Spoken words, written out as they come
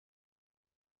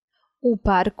U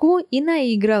parku i na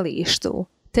igralištu.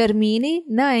 Termini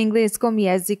na engleskom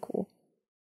jeziku.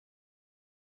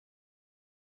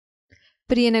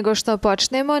 Prije nego što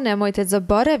počnemo, nemojte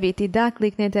zaboraviti da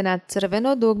kliknete na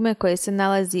crveno dugme koje se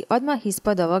nalazi odmah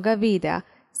ispod ovoga videa,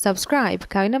 subscribe,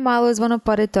 kao i na malo zvono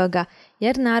pored toga,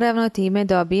 jer naravno time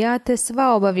dobijate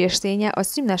sva obavještenja o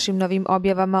svim našim novim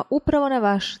objavama upravo na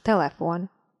vaš telefon.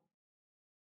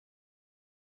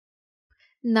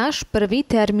 Naš prvi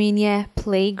termin je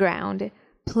playground.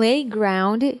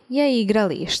 Playground je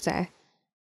igralište.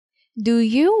 Do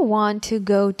you want to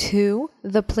go to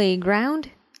the playground?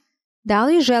 Da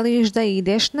li želiš da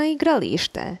ideš na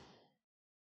igralište?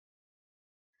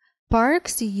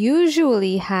 Parks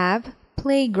usually have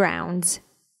playgrounds.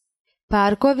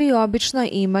 Parkovi obično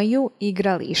imaju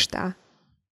igrališta.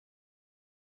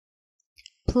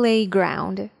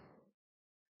 Playground.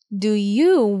 Do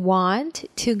you want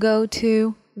to go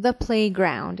to the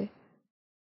playground?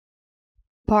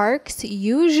 Parks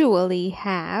usually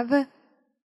have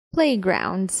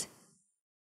playgrounds.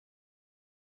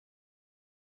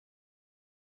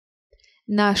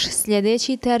 Naš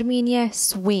sljedeći termin je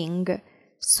swing.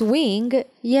 Swing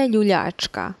je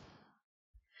ljuljačka.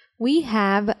 We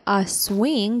have a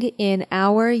swing in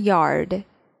our yard.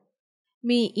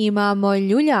 Mi imamo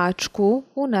ljuljačku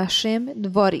u našem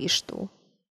dvorištu.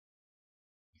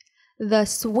 The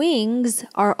swings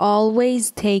are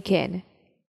always taken.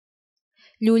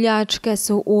 Ljuljačke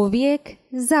su uvijek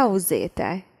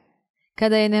zauzete.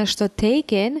 Kada je nešto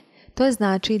taken, to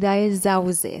znači da je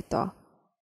zauzeto.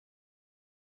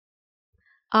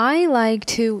 I like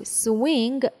to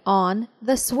swing on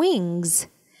the swings.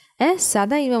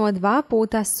 Sada imamo dva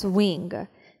puta swing.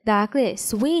 Dakle,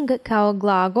 swing kao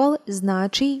glagol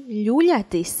znači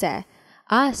ljuljati se,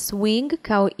 a swing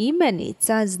kao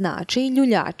imenica znači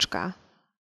ljuljačka.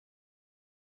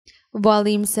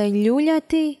 Volim se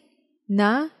ljuljati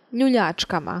na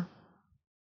ljuljačkama.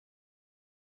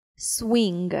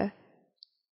 Swing.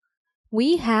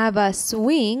 We have a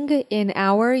swing in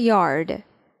our yard.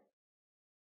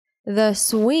 The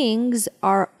swings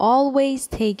are always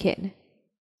taken.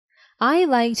 I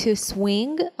like to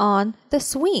swing on the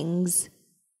swings.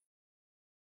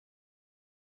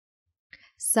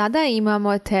 Sada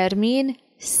imamo termin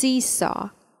seesaw.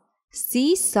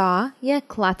 Seesaw je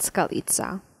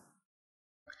klackalica.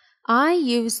 I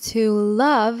used to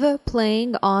love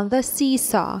playing on the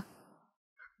seesaw.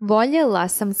 Voljela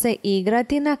sam se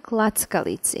igrati na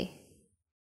klackalici.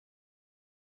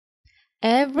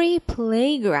 Every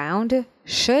playground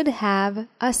should have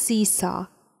a seesaw.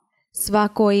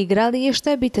 Svako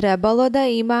igralište bi trebalo da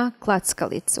ima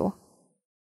klackalicu.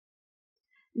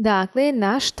 Dakle,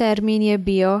 naš termin je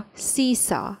bio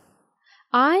seesaw.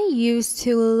 I used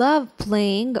to love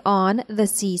playing on the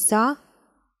seesaw.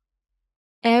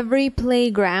 Every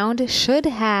playground should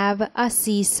have a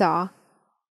seesaw.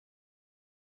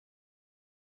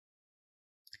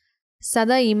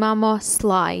 Sada imamo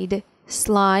slide.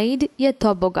 Slide je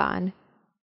tobogan.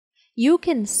 You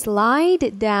can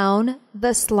slide down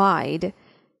the slide.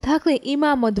 Dakle,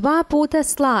 imamo dva puta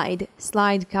slide.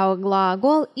 Slide kao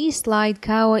glagol i slide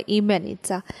kao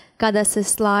imenica. Kada se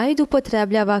slide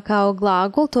upotrebljava kao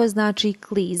glagol, to znači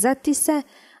klizati se,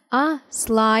 a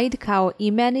slide kao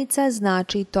imenica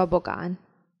znači tobogan.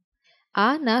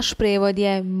 A naš prevod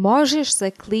je možeš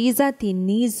se klizati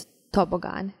niz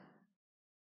tobogan.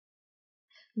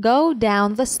 Go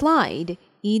down the slide.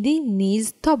 Idi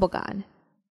niz tobogan.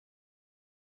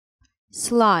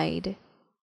 Slide.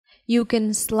 You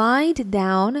can slide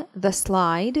down the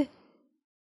slide.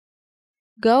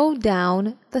 Go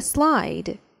down the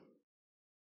slide.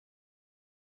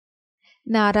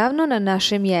 Naravno, na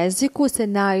našem jeziku se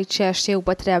najčešće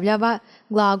upotrebljava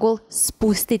glagol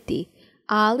spustiti,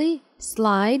 ali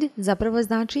slide zapravo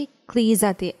znači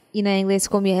klizati i na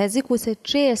engleskom jeziku se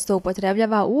često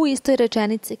upotrebljava u istoj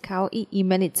rečenici kao i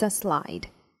imenica slide.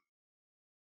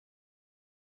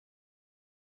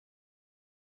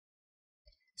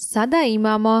 Sada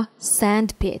imamo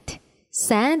sandpit.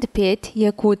 Sandpit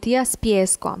je kutija s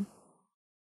pijeskom.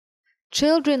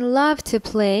 Children love to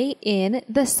play in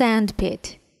the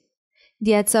sandpit.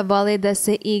 Djeca vole da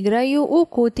se igraju u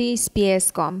kutiji s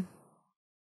pijeskom.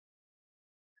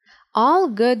 All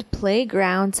good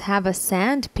playgrounds have a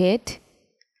sandpit.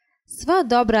 Sva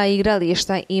dobra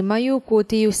igrališta imaju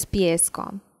kutiju s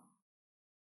pijeskom.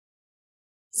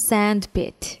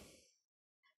 Sandpit.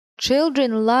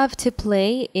 Children love to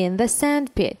play in the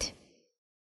sandpit.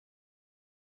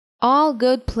 All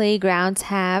good playgrounds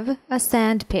have a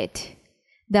sandpit.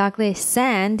 Dakle,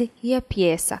 sand je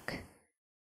pijesak.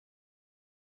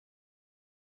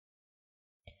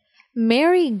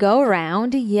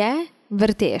 Merry-go-round je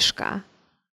vrteška.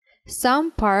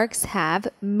 Some parks have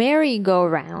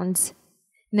merry-go-rounds.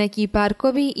 Neki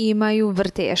parkovi imaju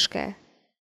vrteške.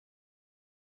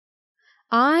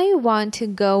 I want to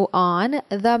go on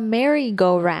the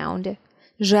merry-go-round.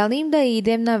 Želim da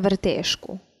idem na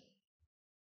vrtešku.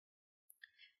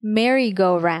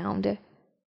 Merry-go-round.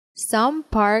 Some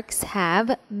parks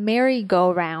have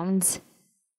merry-go-rounds.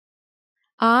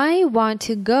 I want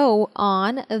to go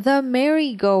on the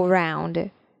merry-go-round.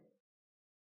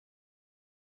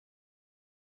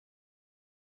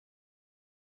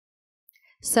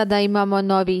 Sada imamo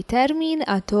novi termin,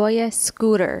 a to je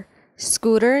scooter.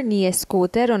 Scooter nije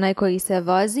skuter, onaj koji se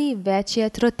vozi, već je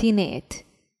trotinet.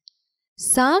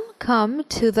 Some come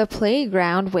to the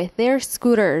playground with their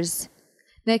scooters.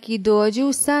 Neki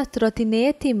dođu sa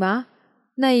trotinetima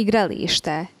na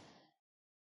igralište.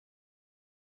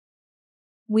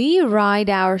 We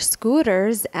ride our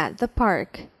scooters at the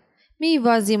park. Mi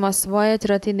vozimo svoje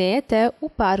trotinete u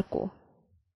parku.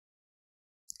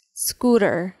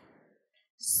 Scooter.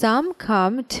 Some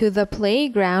come to the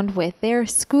playground with their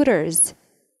scooters.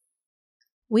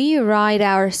 We ride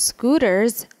our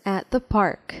scooters at the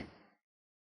park.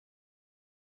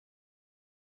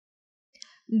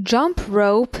 Jump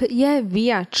rope je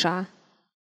vijača.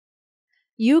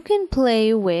 You can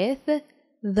play with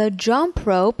the jump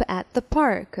rope at the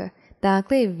park.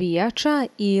 Dakle, vijača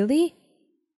ili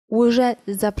uže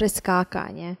za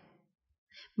preskakanje.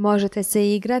 Možete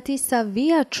se igrati sa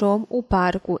vijačom u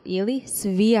parku ili s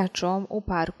vijačom u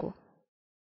parku.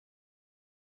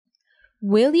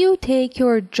 Will you take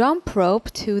your jump rope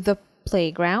to the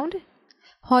playground?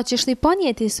 Hoćeš li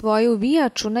ponijeti svoju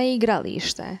vijaču na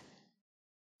igralište?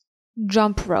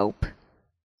 Jump rope.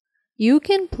 You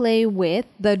can play with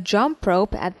the jump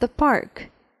rope at the park.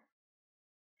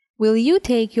 Will you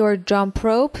take your jump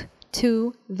rope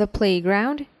to the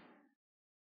playground?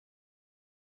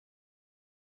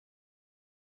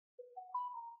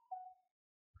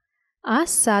 A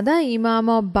sada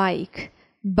imamo bike.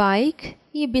 Bike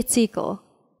je bicikl.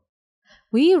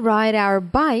 We ride our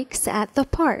bikes at the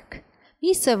park.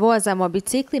 Mi se vozamo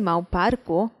biciklima u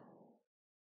parku.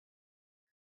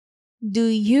 Do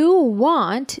you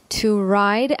want to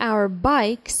ride our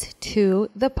bikes to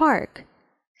the park?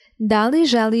 Da li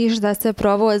želiš da se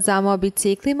provozamo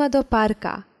biciklima do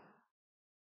parka?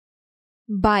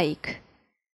 Bike.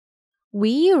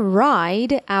 We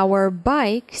ride our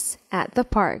bikes at the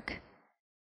park.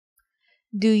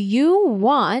 Do you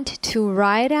want to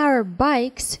ride our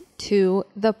bikes to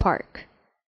the park?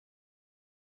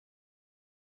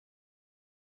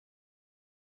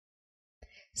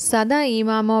 Sada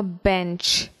imamo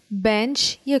bench.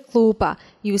 Bench je klupa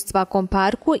i u svakom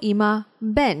parku ima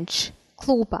bench,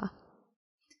 klupa.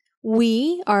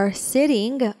 We are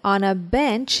sitting on a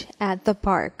bench at the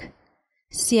park.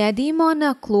 Sjedimo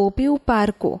na klupi u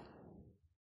parku.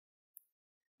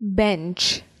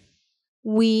 Bench.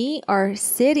 We are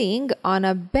sitting on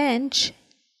a bench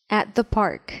at the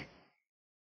park.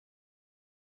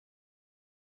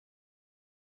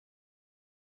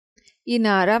 I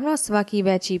naravno svaki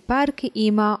veći park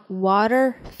ima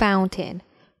water fountain.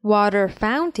 Water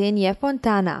fountain je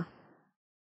fontana.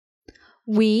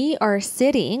 We are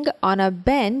sitting on a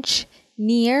bench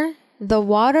near the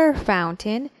water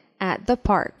fountain at the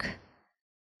park.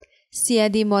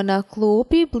 Sjedimo na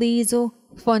klupi blizu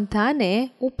fontane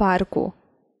u parku.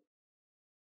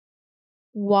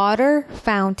 Water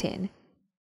fountain.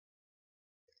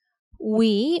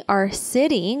 We are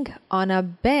sitting on a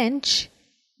bench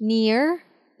near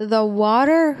the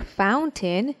water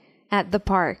fountain at the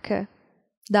park.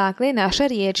 Dakle, naša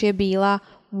riječ je bila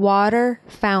water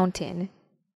fountain.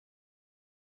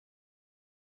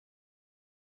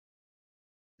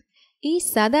 I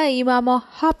sada imamo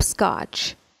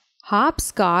hopscotch.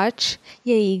 Hopscotch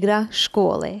je igra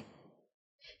škole.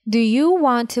 Do you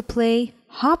want to play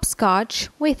hopscotch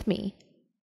with me?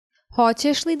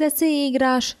 Hoćeš li da se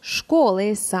igraš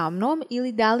škole sa mnom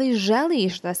ili da li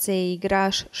želiš da se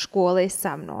igraš škole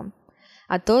sa mnom?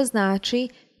 A to znači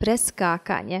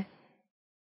preskakanje.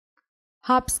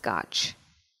 Hopscotch.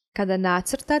 Kada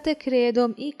nacrtate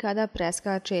kredom i kada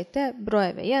preskačete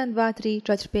brojeve 1, 2, 3,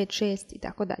 4, 5, 6 i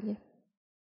tako dalje.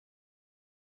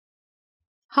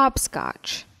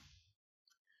 Hopscotch.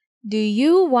 Do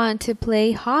you want to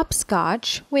play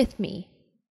hopscotch with me?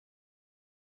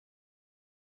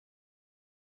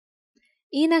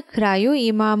 I na kraju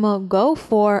imamo go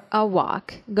for a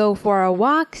walk. Go for a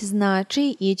walk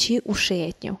znači ići u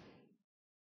šetnju.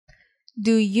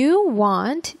 Do you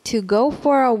want to go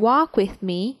for a walk with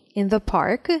me in the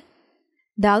park?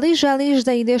 Da li želiš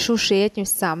da ideš u šetnju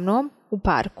sa mnom u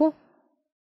parku?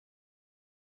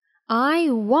 I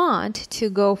want to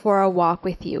go for a walk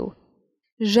with you.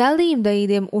 Želim da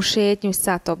idem u šetnju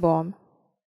sa tobom.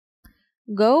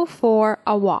 Go for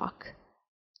a walk.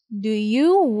 Do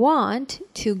you want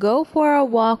to go for a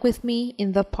walk with me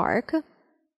in the park?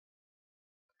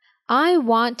 I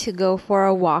want to go for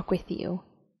a walk with you.